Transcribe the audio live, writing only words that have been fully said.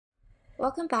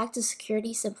Welcome back to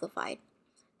Security Simplified.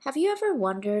 Have you ever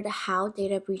wondered how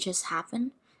data breaches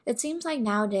happen? It seems like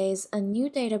nowadays a new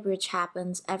data breach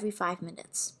happens every 5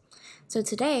 minutes. So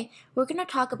today, we're going to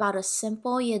talk about a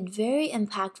simple yet very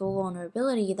impactful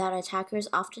vulnerability that attackers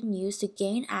often use to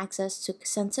gain access to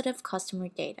sensitive customer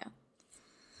data.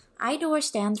 IDOR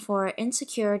stands for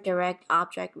Insecure Direct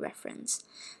Object Reference,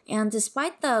 and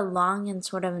despite the long and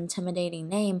sort of intimidating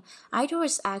name, IDOR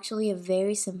is actually a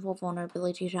very simple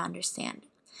vulnerability to understand.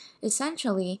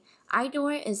 Essentially,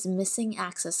 IDOR is missing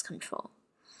access control.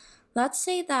 Let's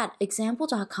say that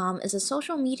example.com is a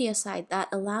social media site that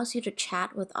allows you to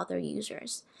chat with other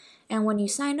users. And when you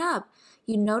sign up,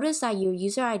 you notice that your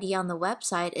user ID on the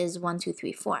website is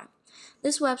 1234.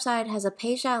 This website has a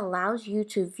page that allows you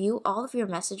to view all of your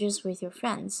messages with your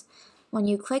friends. When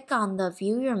you click on the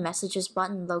View Your Messages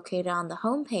button located on the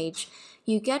home page,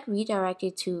 you get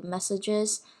redirected to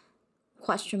messages,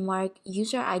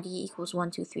 user ID equals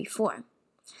 1234,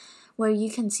 where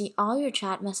you can see all your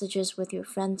chat messages with your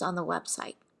friends on the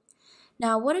website.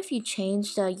 Now, what if you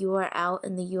change the URL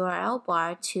in the URL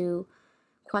bar to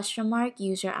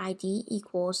user ID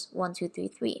equals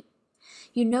 1233?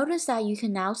 You notice that you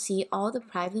can now see all the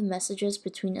private messages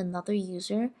between another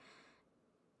user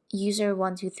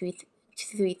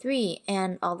 1233,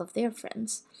 and all of their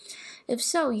friends. If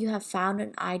so, you have found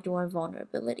an IDOR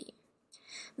vulnerability.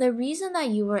 The reason that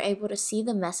you were able to see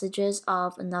the messages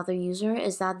of another user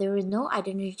is that there is no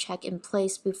identity check in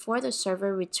place before the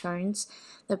server returns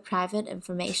the private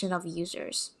information of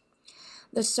users.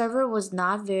 The server was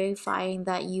not verifying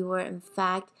that you were in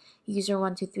fact user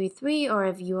 1233 or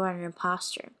if you are an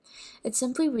imposter. It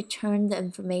simply returned the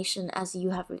information as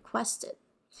you have requested.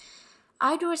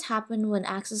 IDORs happen when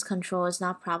access control is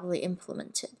not properly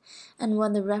implemented, and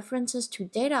when the references to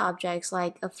data objects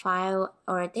like a file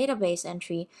or a database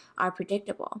entry are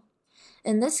predictable.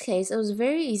 In this case, it was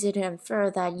very easy to infer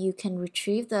that you can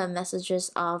retrieve the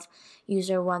messages of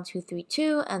user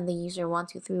 1232 and the user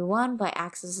 1231 by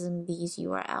accessing these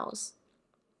URLs.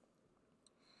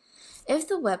 If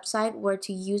the website were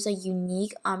to use a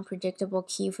unique, unpredictable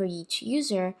key for each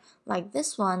user, like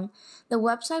this one, the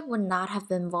website would not have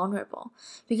been vulnerable,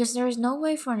 because there is no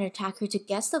way for an attacker to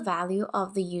guess the value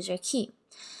of the user key.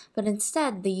 But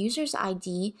instead, the user's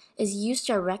ID is used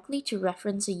directly to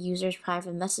reference a user's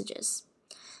private messages.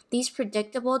 These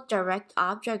predictable direct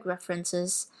object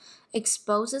references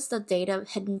exposes the data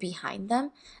hidden behind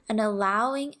them and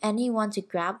allowing anyone to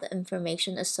grab the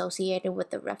information associated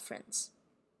with the reference.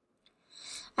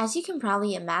 As you can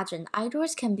probably imagine,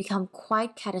 IDORs can become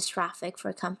quite catastrophic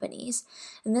for companies.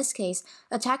 In this case,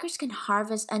 attackers can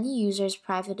harvest any user's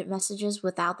private messages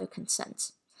without their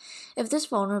consent. If this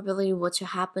vulnerability were to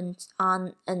happen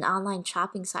on an online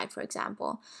shopping site, for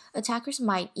example, attackers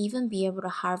might even be able to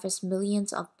harvest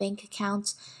millions of bank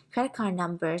accounts, credit card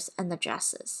numbers, and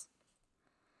addresses.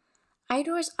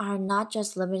 IDORs are not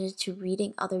just limited to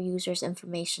reading other users'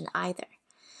 information either.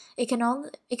 It can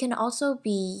also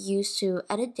be used to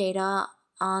edit data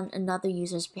on another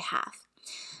user's behalf.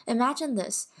 Imagine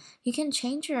this. You can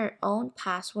change your own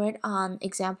password on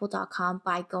example.com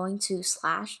by going to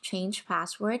 /change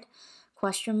password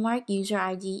user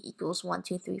ID equals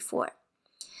 1234.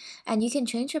 And you can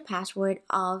change your password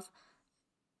of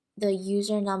the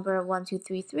user number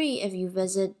 1233 if you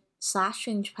visit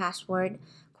 /change password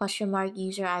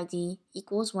user ID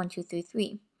equals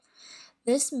 1233.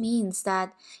 This means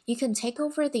that you can take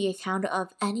over the account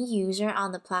of any user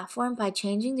on the platform by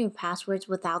changing their passwords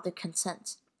without their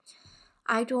consent.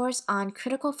 IDORs on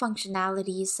critical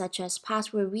functionalities such as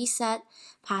password reset,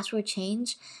 password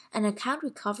change, and account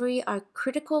recovery are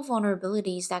critical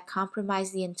vulnerabilities that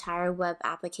compromise the entire web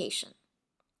application.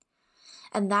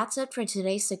 And that's it for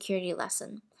today's security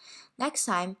lesson. Next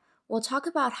time, we'll talk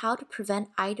about how to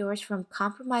prevent IDORs from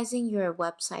compromising your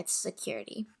website's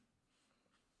security.